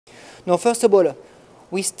Now, first of all,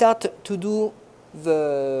 we start to do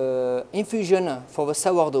the infusion for the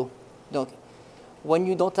sourdough. Donc, when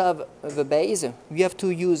you don't have the base, you have to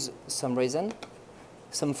use some raisin,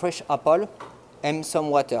 some fresh apple, and some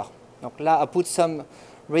water. Donc là, I put some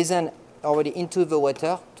raisin already into the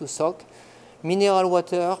water to soak. Mineral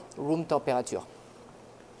water, room temperature.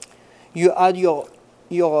 You add your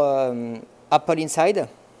apple inside,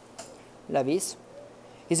 like this.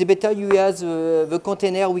 It's better you have the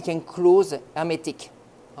container we can close hermetic.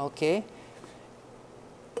 Okay?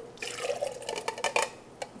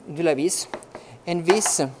 Do like this. And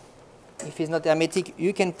this, if it's not hermetic,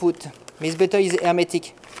 you can put, it's better is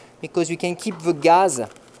hermetic because you can keep the gas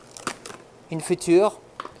in future,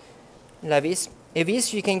 like this. And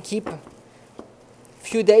this you can keep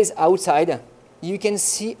few days outside. You can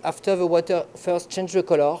see after the water first change the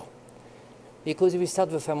color because we start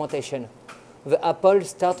the fermentation. The apple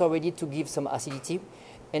start already to give some acidity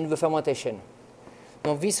and the fermentation.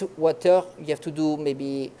 Now this water you have to do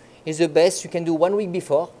maybe is the best. You can do 1 week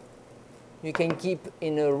before. You can keep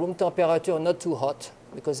in a room temperature, not too hot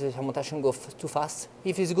because the fermentation goes too fast.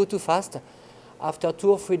 If it goes too fast, after 2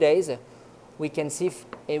 or 3 days, we can sieve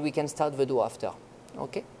and we can start the dough after.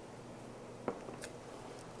 Okay?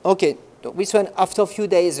 Okay, this one after a few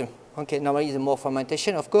days, okay, normally it's more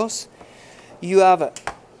fermentation, of course. You have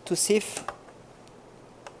to sieve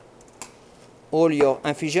all your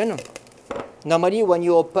infusion. Normally, when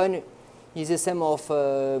you open, it's the same of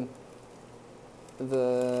the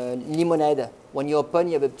lemonade. When you open,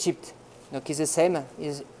 you have a chipped. Donc it's the same.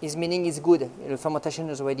 It's meaning it's good. The fermentation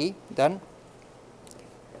is already done.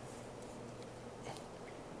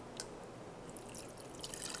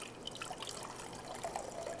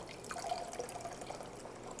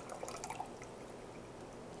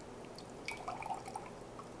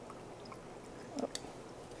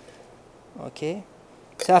 Okay.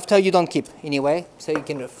 So after you don't keep anyway, so you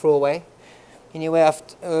can throw away. Anyway,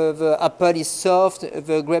 after the apple is soft,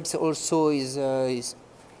 the grapes also is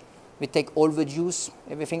we take all the juice,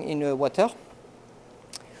 everything in the water.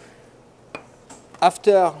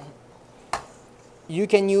 After, you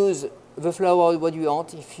can use the flour what you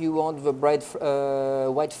want. If you want the bread,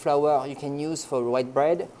 white flour, you can use for white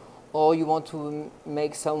bread, or you want to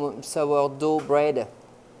make some sourdough bread,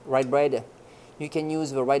 white bread, you can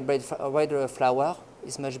use the white bread, white flour.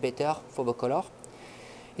 It's much better for the color.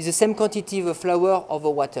 It's the same quantity the flour or the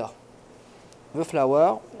water. The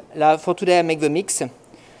flour, for today I make the mix,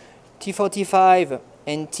 T45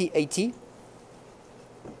 and T80.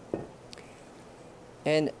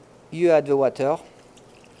 And you add the water.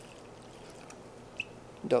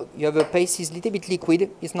 You have a paste is a little bit liquid,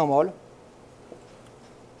 it's normal.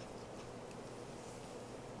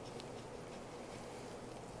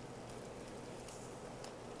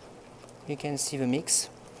 You can see the mix.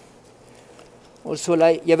 Also,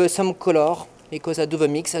 like, you have some color because I do the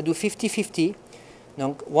mix. I do 50-50.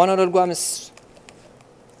 Donc, 100 grams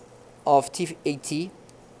of T80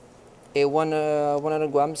 and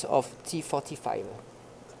 100 grams of T45.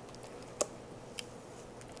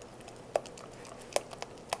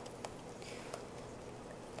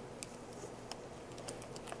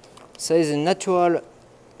 So it's a natural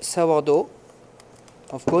sourdough.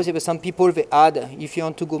 Of course, if some people they add, if you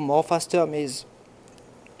want to go more faster,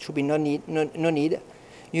 should be no need.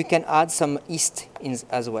 You can add some yeast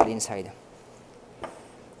as well inside.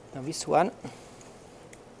 Now this one,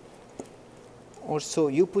 also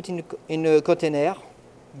you put in a container,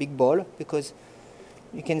 big bowl, because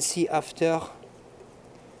you can see after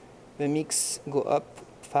the mix go up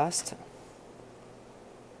fast.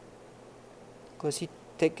 Because you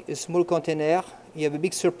take a small container, you have a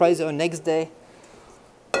big surprise the next day.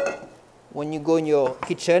 When you go in your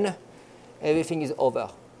kitchen, everything is over.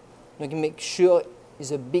 You can make sure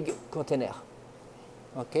it's a big container.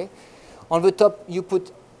 Okay. On the top, you put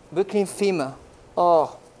the cling film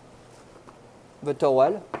or the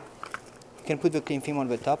towel. You can put the cling film on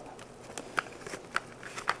the top.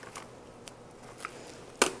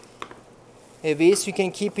 And this you can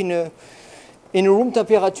keep in room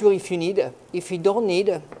temperature if you need. If you don't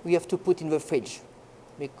need, we have to put in the fridge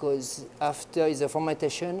because after is a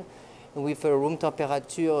fermentation. With a room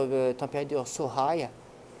temperature, the temperature so high,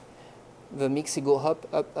 the mix go up.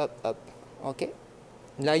 Okay.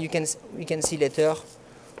 Now we can see later.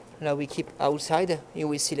 Now we keep outside. You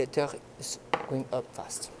will see later it's going up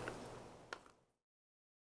fast.